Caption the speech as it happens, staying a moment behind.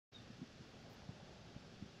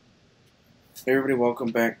Hey everybody,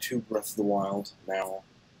 welcome back to Breath of the Wild. Now,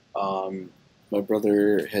 my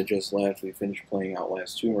brother had just left. We finished playing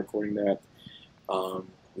Outlast 2 and recording that. Um,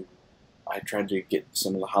 I tried to get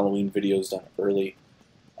some of the Halloween videos done early,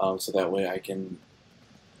 so that way I can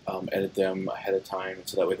edit them ahead of time,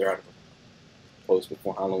 so that way they're out of post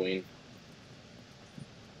before Halloween.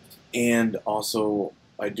 And also,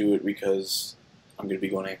 I do it because I'm going to be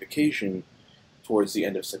going on vacation towards the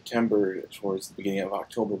end of September, towards the beginning of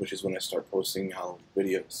October, which is when I start posting Halloween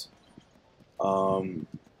videos. I'm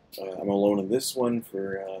alone in this one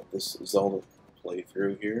for this Zelda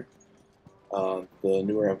playthrough here. The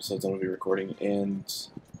newer episodes I'm going to be recording, and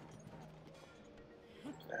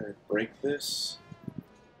can I break this?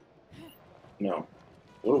 No.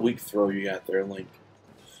 What a weak throw you got there, Link.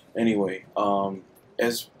 Anyway,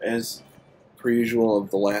 as per usual of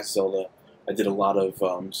the last Zelda, I did a lot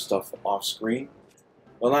of stuff off screen.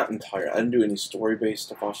 Well, not entire. I didn't do any story-based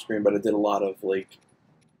stuff off screen, but I did a lot of like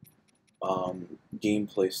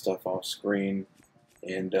gameplay stuff off screen,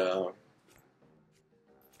 and got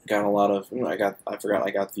a lot of. I forgot.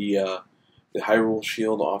 I got the Hyrule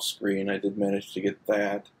Shield off screen. I did manage to get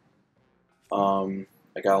that. I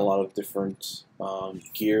got a lot of different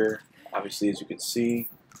gear. Obviously, as you can see,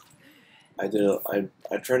 I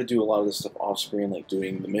tried to do a lot of this stuff off screen, like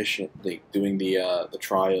doing the mission, like doing the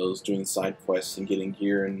trials, doing side quests, and getting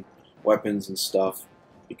gear and weapons and stuff,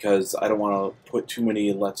 because I don't want to put too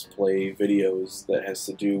many Let's Play videos that has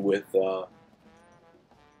to do with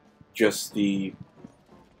just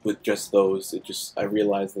those. I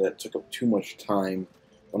realized that it took up too much time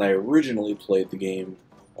when I originally played the game,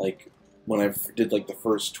 like when I did like the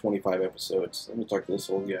first 25 episodes. Let me talk to this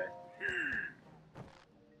old guy.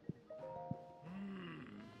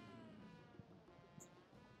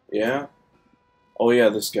 Yeah? Oh yeah,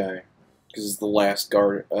 this guy. Because it's the last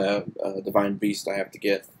divine beast I have to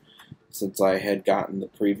get, since I had gotten the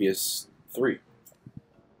previous 3.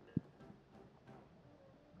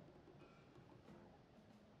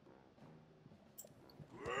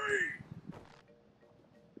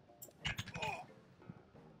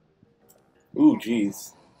 Ooh,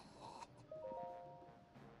 jeez.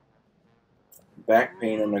 Back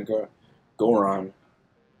pain on a Goron.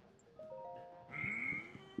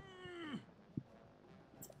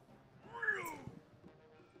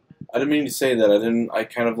 I didn't mean to say that. I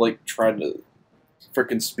kind of like tried to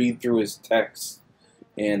frickin' speed through his text,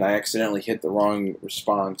 and I accidentally hit the wrong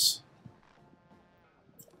response.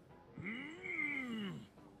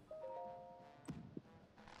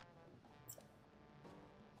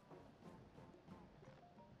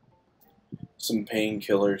 Some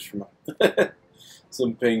painkillers from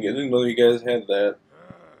some pain. I didn't know you guys had that.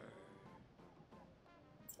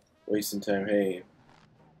 Wasting time. Hey,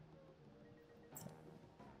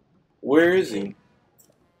 where is he?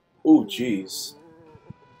 Ooh, jeez.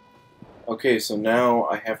 Okay, so now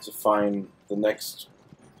I have to find the next.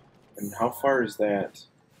 And how far is that?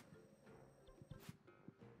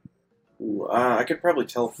 Ooh, I could probably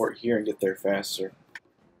teleport here and get there faster.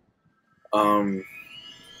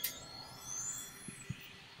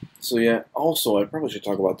 So yeah. Also, I probably should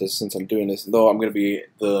talk about this since I'm doing this. Though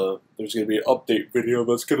there's gonna be an update video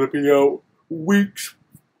that's gonna be out weeks.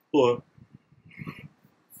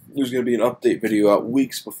 There's gonna be an update video out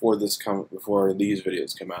weeks before these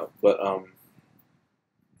videos come out. But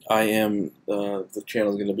I am the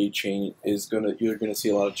channel is gonna be you're gonna see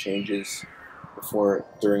a lot of changes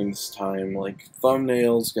during this time. Like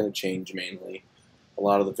thumbnails gonna change mainly. A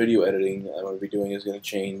lot of the video editing I'm gonna be doing is gonna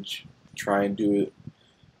change. Try and do it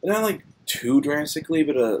not like too drastically,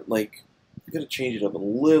 but like I'm gonna change it up a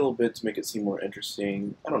little bit to make it seem more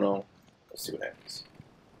interesting. I don't know. Let's see what happens.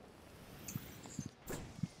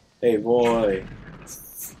 Hey boy.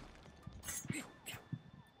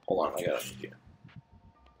 Hold on, I got an idea.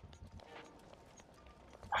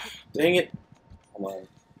 Dang it. Hold on.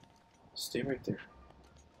 Stay right there.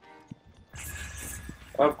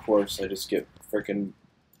 Of course, I just get frickin'.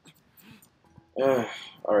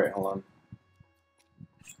 Alright, hold on.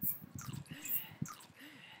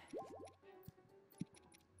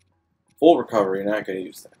 Full recovery, not gonna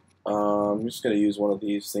use that. I'm just gonna use one of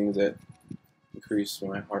these things that increase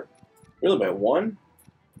my heart. Really, by 1?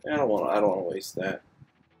 I don't want to waste that.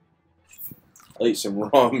 I'll eat some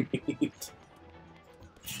raw meat.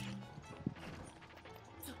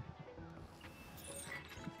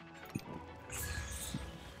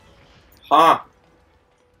 Ha!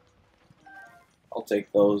 I'll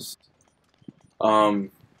take those.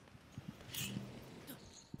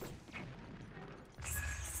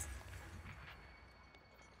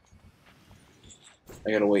 I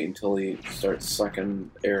gotta wait until he starts sucking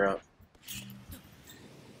air up.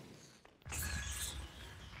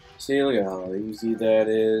 See, look at how easy that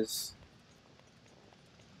is.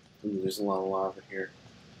 Ooh, there's a lot of lava here.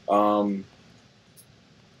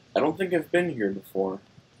 I don't think I've been here before.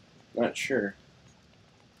 Not sure.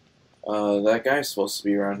 That guy's supposed to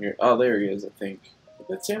be around here. Oh, there he is, I think.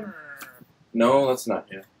 That's him? No, that's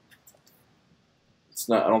not him. It's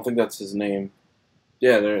not. I don't think that's his name.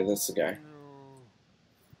 Yeah, there. That's the guy.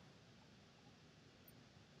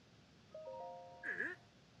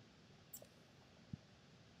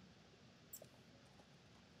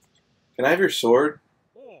 Can I have your sword?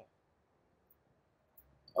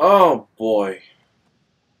 Oh boy.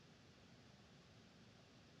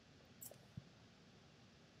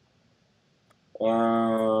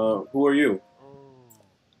 Who are you?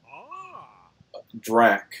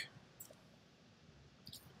 Drac.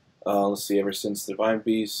 Let's see. Ever since the Divine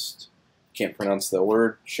Beast, can't pronounce that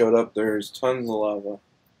word, showed up, there's tons of lava.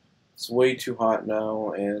 It's way too hot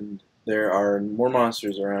now, and there are more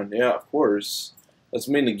monsters around. Yeah, of course. That's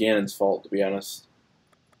mainly Ganon's fault, to be honest.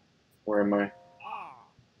 Where am I?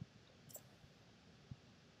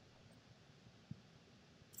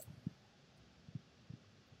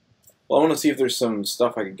 Well, I want to see if there's some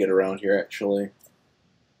stuff I could get around here, actually.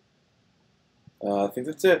 I think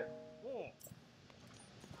that's it.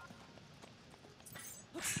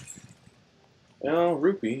 Oh,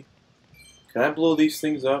 rupee. Can I blow these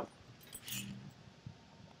things up?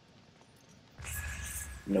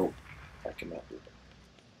 Nope. I cannot do that.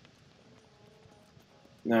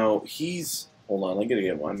 Now, he's... Hold on, I gotta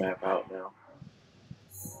get my map out now.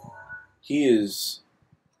 He is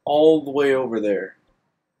all the way over there.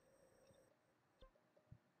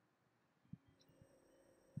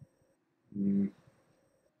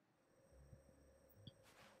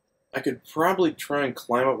 I could probably try and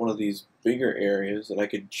climb up one of these bigger areas and I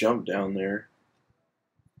could jump down there.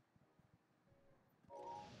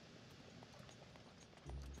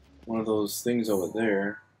 One of those things over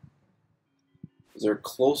there. Is there a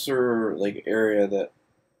closer like area that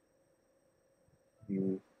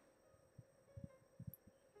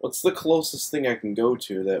what's the closest thing I can go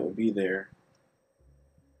to that would be there?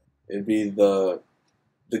 It'd be the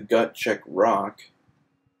gut check rock.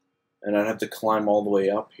 And I'd have to climb all the way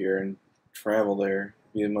up here and travel there.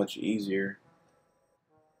 It'd be much easier.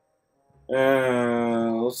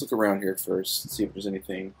 Let's look around here first and see if there's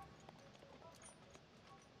anything.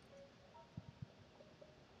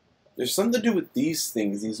 There's something to do with these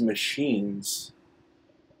things, these machines.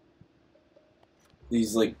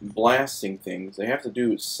 These, like, blasting things. They have to do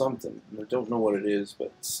with something. I don't know what it is,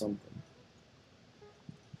 but it's something.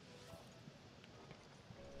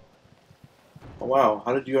 Oh, wow.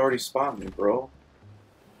 How did you already spot me, bro?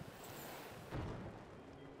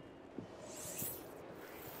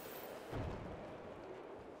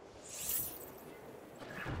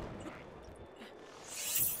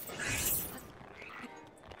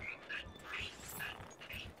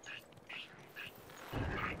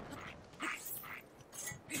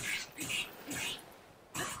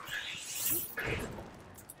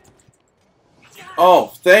 Oh,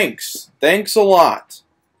 thanks. Thanks a lot.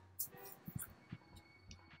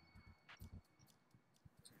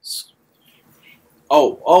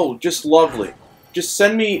 Oh, just lovely. Just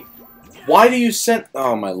send me... Why do you send...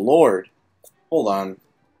 Oh, my lord. Hold on.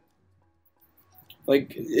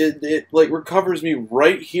 Like, it like, recovers me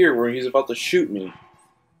right here where he's about to shoot me.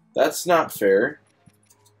 That's not fair.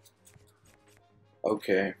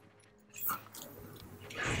 Okay.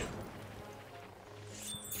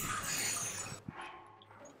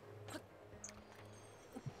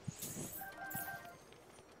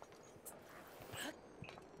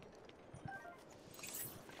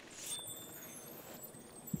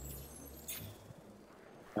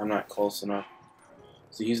 I'm not close enough.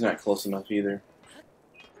 See, he's not close enough either.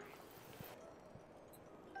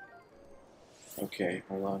 Okay,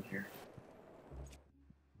 hold on here.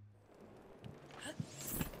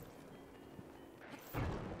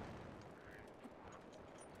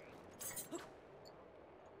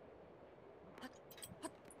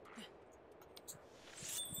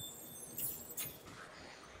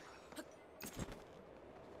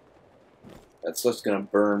 That stuff's gonna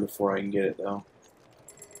burn before I can get it, though.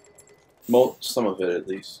 Some of it, at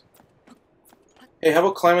least. Hey, how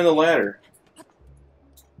about climbing the ladder?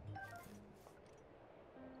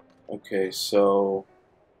 Okay, so...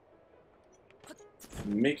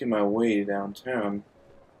 I'm making my way downtown.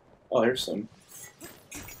 Oh, there's some.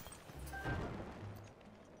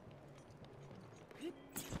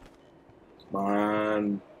 Come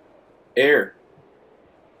on. Air.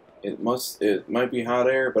 It might be hot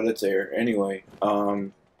air, but it's air. Anyway,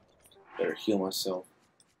 better heal myself.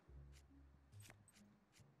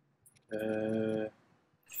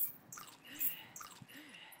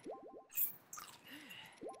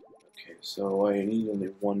 so I need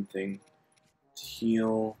only one thing to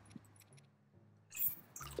heal.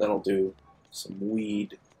 That'll do. Some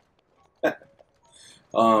weed.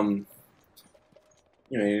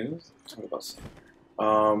 Anyway, let's talk about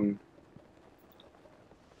something.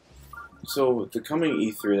 So the coming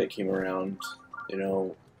E3 that came around, you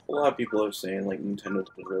know, a lot of people are saying like Nintendo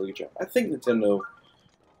did a really good job. I think Nintendo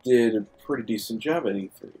did a pretty decent job at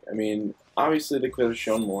E3. I mean, obviously they could have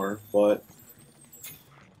shown more, but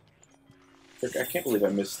I can't believe I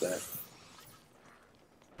missed that.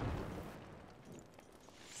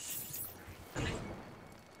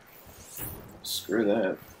 Screw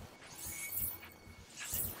that.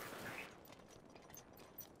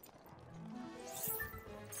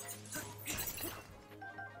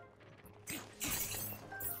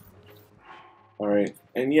 Alright,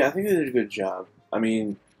 and yeah, I think they did a good job. I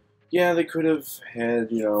mean, yeah, they could have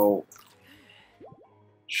had, you know,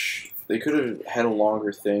 they could have had a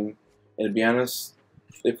longer thing, and to be honest,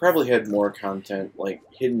 they probably had more content, like,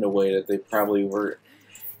 hidden away that they probably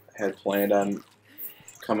had planned on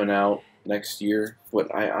coming out next year,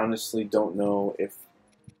 but I honestly don't know if,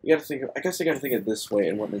 you gotta think, I guess I gotta think of it this way,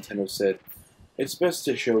 and what Nintendo said, it's best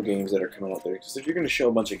to show games that are coming out there, because if you're gonna show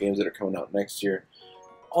a bunch of games that are coming out next year,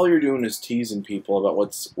 all you're doing is teasing people about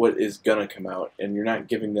what is gonna come out, and you're not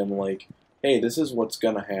giving them like, hey, this is what's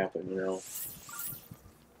gonna happen, you know.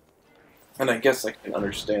 And I guess I can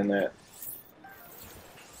understand that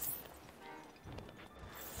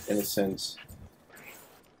in a sense.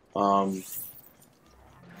 I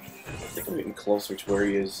think I'm getting closer to where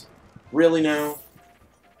he is. Really now?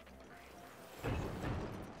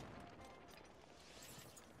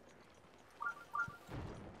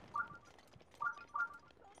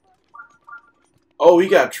 Oh, he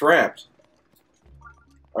got trapped.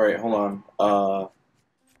 Alright, hold on.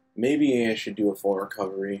 Maybe I should do a full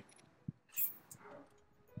recovery.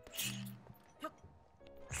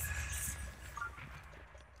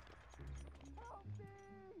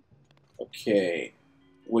 Okay.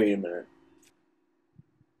 Wait a minute.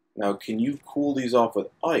 Now, can you cool these off with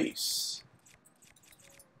ice?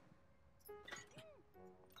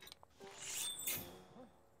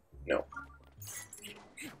 No.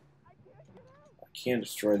 I can't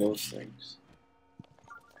destroy those things.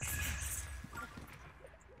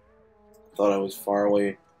 Thought I was far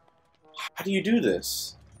away. How do you do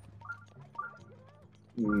this?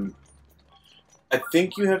 I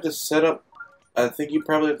think you have to set up... I think you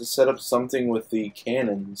probably have to set up something with the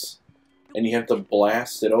cannons. And you have to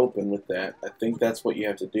blast it open with that. I think that's what you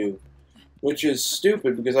have to do. Which is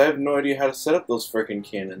stupid, because I have no idea how to set up those frickin'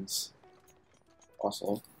 cannons.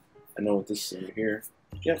 Also, I know what this is over here.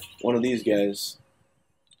 Yep, one of these guys.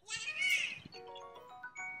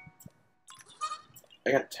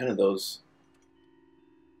 I got 10 of those.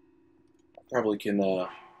 I probably can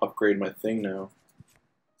upgrade my thing now.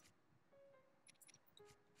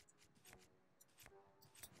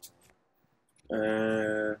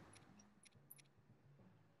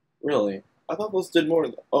 Really? I thought those did more.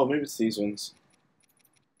 Oh, maybe it's these ones.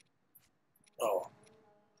 Oh.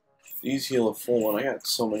 These heal a full one. I got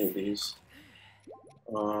so many of these.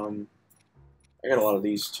 I got a lot of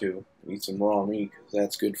these too. Eat some raw meat, because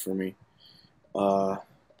that's good for me.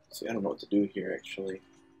 See, I don't know what to do here, actually.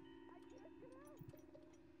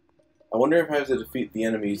 I wonder if I have to defeat the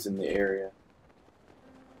enemies in the area.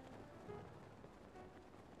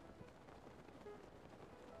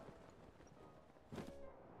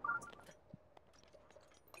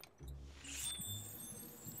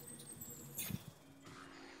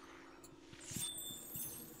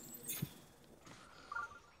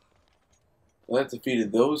 Well, that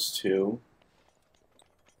defeated those two.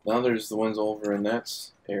 Now there's the ones over in that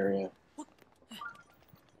area.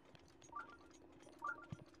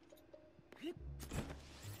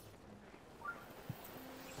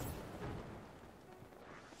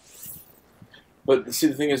 But see,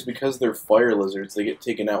 the thing is, because they're fire lizards, they get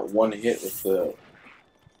taken out one hit with the...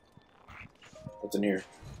 What's in here?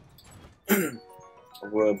 A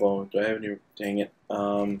royal bow. Do I have any... Dang it. Do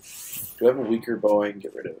I have a weaker bow I can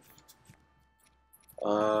get rid of?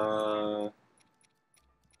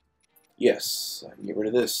 Yes. I can get rid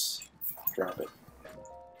of this. Drop it.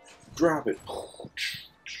 Drop it.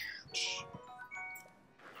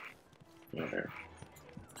 There.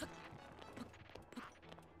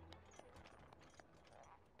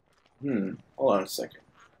 Hold on a second.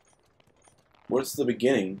 What's the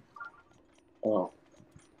beginning? Oh.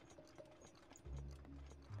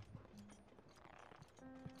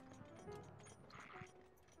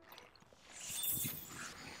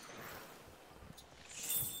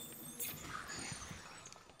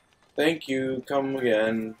 Thank you. Come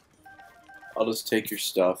again. I'll just take your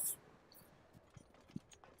stuff.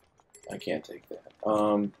 can't take that.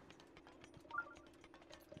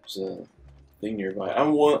 There's a thing nearby.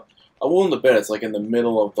 I'm willing to bet it's like in the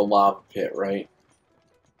middle of the lava pit, right?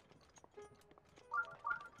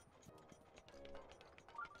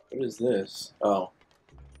 What is this? Oh.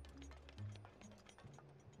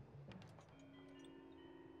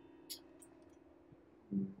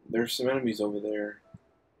 There's some enemies over there.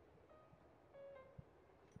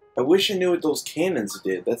 I wish I knew what those cannons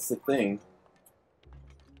did. That's the thing.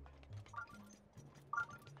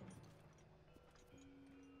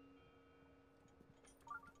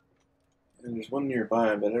 And there's one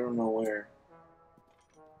nearby, but I don't know where.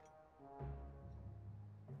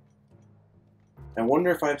 I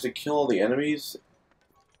wonder if I have to kill all the enemies.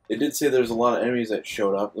 It did say there's a lot of enemies that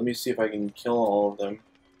showed up. Let me see if I can kill all of them.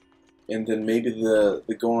 And then maybe the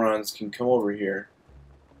Gorons can come over here.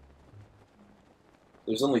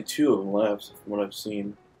 There's only 2 of them left, from what I've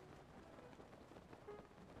seen.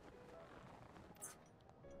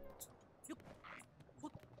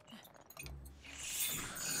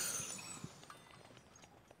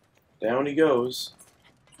 Down he goes.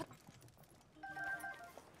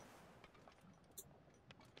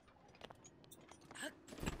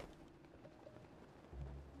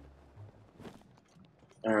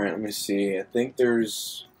 Alright, let me see. I think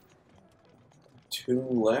there's 2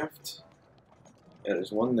 left. Yeah,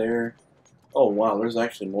 there's 1 there. Oh wow, there's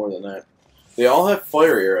actually more than that. They all have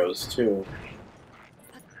fire arrows too.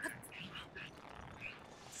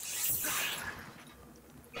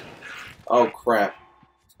 Oh crap.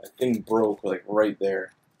 That thing broke like right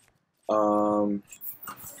there. Oh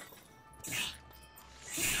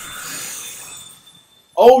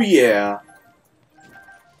yeah.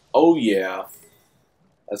 Oh yeah.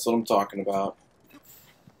 That's what I'm talking about.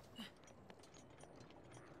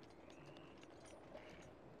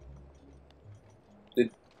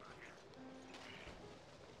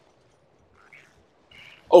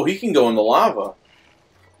 Oh, he can go in the lava.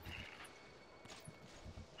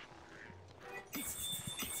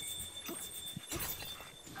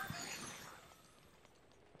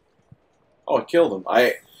 Oh, I killed him.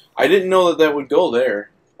 I didn't know that that would go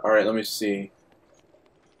there. Alright, let me see.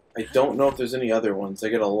 I don't know if there's any other ones. I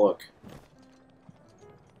gotta look.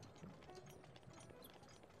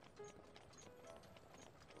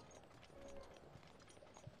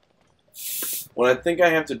 What I think I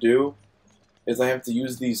have to do is I have to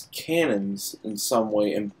use these cannons in some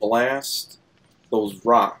way and blast those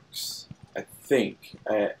rocks. I think.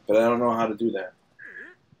 But I don't know how to do that.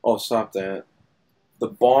 Oh, stop that. The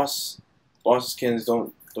boss's cannons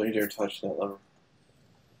don't you dare touch that lever.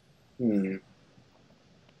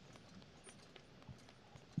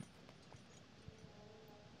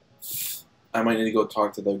 I might need to go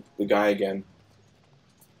talk to the guy again.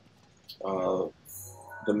 The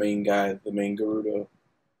main guy, the main Gerudo.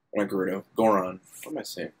 Not Gerudo, Goron. What am I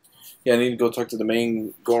saying? Yeah, I need to go talk to the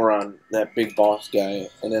main Goron, that big boss guy,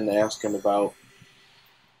 and then ask him about,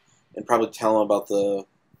 and probably tell him about that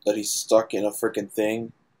he's stuck in a freaking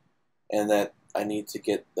thing, and that I need to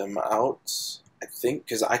get them out. I think,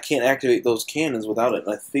 because I can't activate those cannons without it,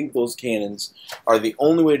 and I think those cannons are the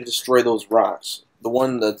only way to destroy those rocks. The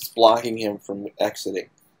one that's blocking him from exiting.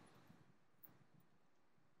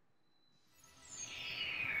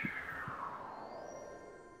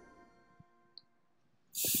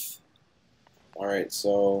 Alright,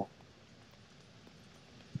 so...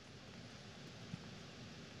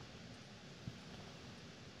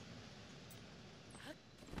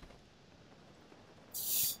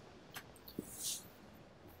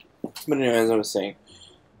 But anyway, as I was saying,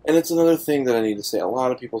 and it's another thing that I need to say. A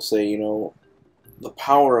lot of people say, you know, the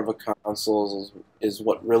power of a console is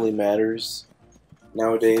what really matters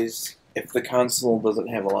nowadays. If the console doesn't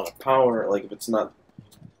have a lot of power, like if it's not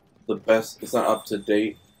the best, it's not up to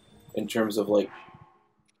date in terms of like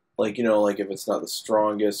you know, like if it's not the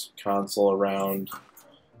strongest console around,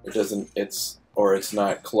 it's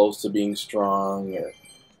not close to being strong, or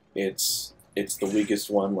it's the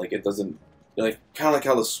weakest one. Like it doesn't, like kind of like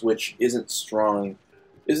how the Switch isn't strong.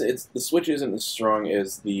 The Switch isn't as strong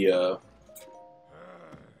as the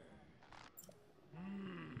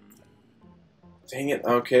dang it.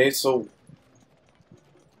 Okay, so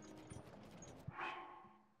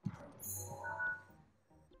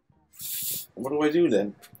what do I do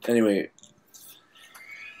then? Anyway,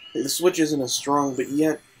 the Switch isn't as strong, but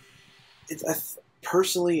yet,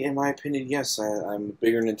 personally, in my opinion, yes, I'm a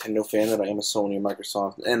bigger Nintendo fan than I am a Sony and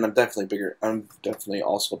Microsoft, and I'm definitely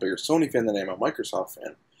also a bigger Sony fan than I am a Microsoft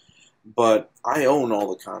fan. But I own all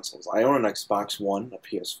the consoles. I own an Xbox One, a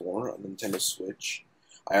PS4, a Nintendo Switch.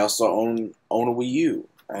 I also own a Wii U.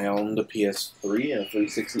 I own the PS3 and a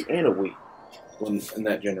 360 and a Wii. in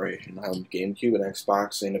that generation. I owned GameCube, an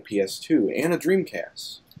Xbox, and a PS2, and a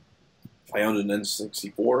Dreamcast. I owned an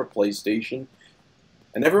N64, a PlayStation.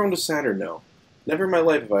 I never owned a Saturn, no. Never in my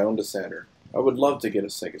life have I owned a Saturn. I would love to get a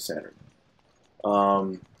Sega Saturn.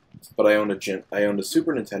 But I owned a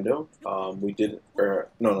Super Nintendo.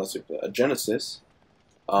 A Genesis.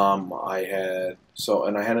 I had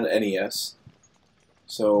an NES.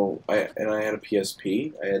 I had a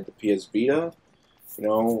PSP. I had the PS Vita. You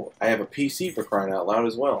know, I have a PC for crying out loud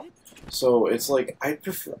as well. So it's like I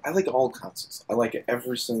like all consoles. I like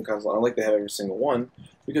every single console. I like to have every single one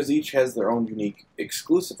because each has their own unique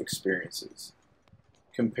exclusive experiences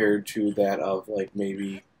compared to that of like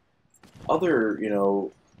maybe other, you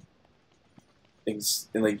know, things.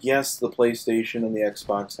 And like yes, the PlayStation and the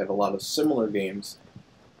Xbox have a lot of similar games,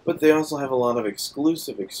 but they also have a lot of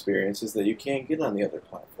exclusive experiences that you can't get on the other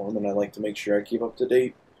platform, and I like to make sure I keep up to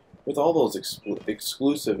date with all those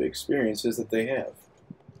exclusive experiences that they have.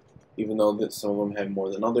 Even though that some of them have more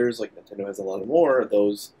than others, like Nintendo has a lot more of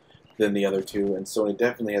those than the other two, and Sony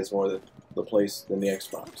definitely has more than the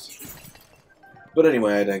Xbox. But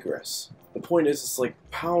anyway, I digress. The point is, it's like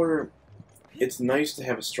power. It's nice to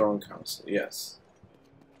have a strong console, yes.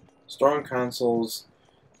 Strong consoles,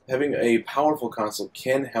 having a powerful console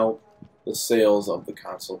can help the sales of the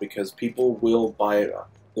console because people will buy it.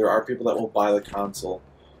 There are people that will buy the console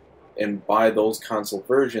and buy those console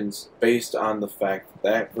versions based on the fact that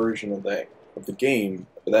that version of that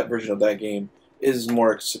game is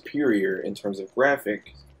more superior in terms of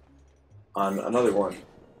graphics on another one.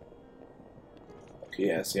 Okay,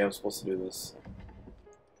 yeah, see, I'm supposed to do this.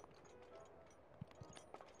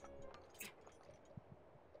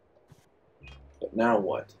 But now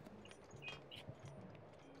what?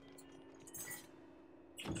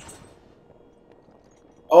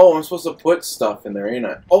 Oh, I'm supposed to put stuff in there, ain't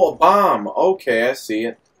I? Oh, a bomb! Okay, I see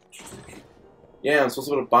it. Yeah, I'm supposed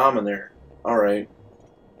to put a bomb in there. Alright.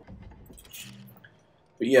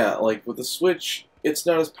 But yeah, like, with the Switch, it's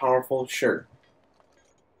not as powerful, sure.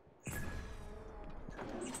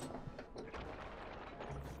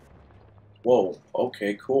 Whoa,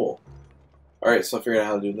 okay, cool. Alright, so I figured out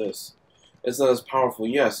how to do this. It's not as powerful,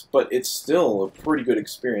 yes, but it's still a pretty good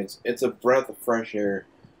experience. It's a breath of fresh air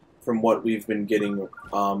from what we've been getting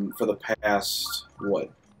for the past,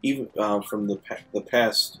 from the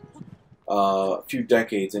past few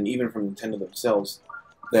decades, and even from Nintendo themselves,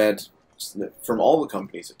 that from all the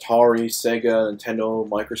companies, Atari, Sega, Nintendo,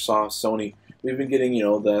 Microsoft, Sony, we've been getting, you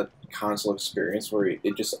know, that console experience where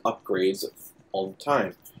it just upgrades all the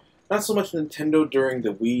time. Not so much Nintendo during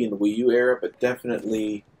the Wii and the Wii U era, but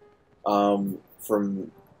definitely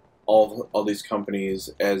from all these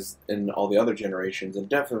companies as in all the other generations, and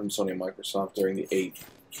definitely from Sony and Microsoft during the 8th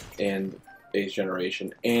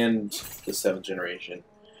generation and the 7th generation,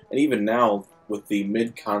 and even now with the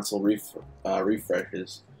mid-console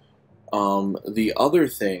refreshes. The other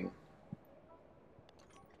thing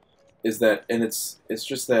is that, and it's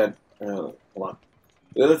just that. Hold on.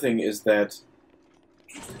 The other thing is that,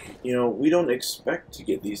 you know, we don't expect to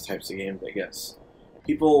get these types of games, I guess.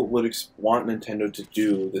 People would want Nintendo to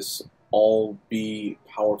do this all-be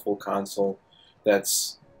powerful console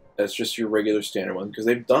that's just your regular standard one, because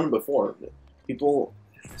they've done it before. People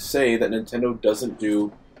say that Nintendo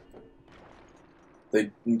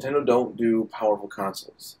don't do powerful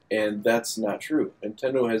consoles, and that's not true.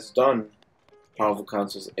 Nintendo has done powerful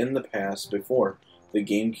consoles in the past before. The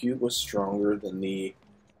GameCube was stronger than the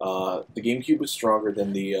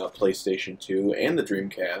PlayStation 2 and the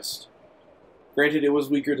Dreamcast. Granted, it was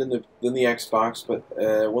weaker than the Xbox, but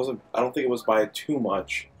it wasn't. I don't think it was by too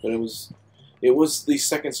much. But it was the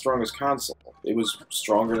second strongest console. It was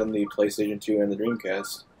stronger than the PlayStation 2 and the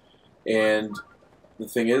Dreamcast. And the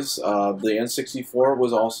thing is, the N64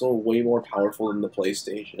 was also way more powerful than the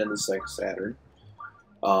PlayStation and the Sega Saturn.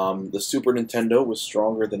 The Super Nintendo was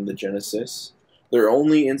stronger than the Genesis. Their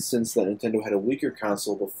only instance that Nintendo had a weaker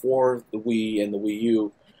console before the Wii and the Wii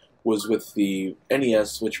U was with the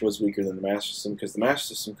NES, which was weaker than the Master System, because the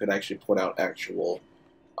Master System could actually put out actual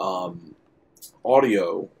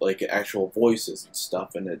audio, like actual voices and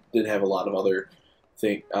stuff, and it did have a lot of other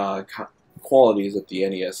qualities that the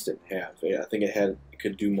NES didn't have. I think it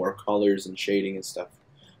could do more colors and shading and stuff.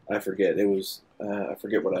 I forget. It was I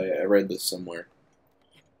forget what I read this somewhere,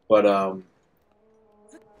 but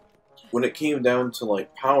when it came down to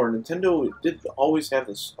like power, Nintendo did always have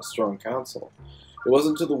a strong console. It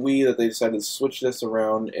wasn't until the Wii that they decided to switch this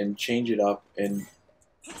around and change it up and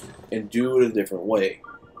do it a different way.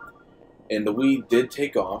 And the Wii did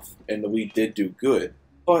take off, and the Wii did do good,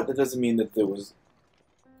 but that doesn't mean that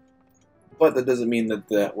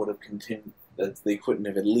that would have that they couldn't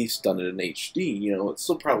have at least done it in HD. You know, it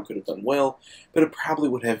still probably could have done well, but it probably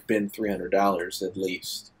would have been $300 at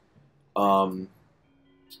least.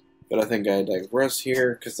 But I think I digress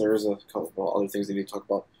here because there is a couple of other things I need to talk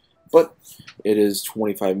about. But it is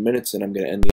 25 minutes, and I'm going to end the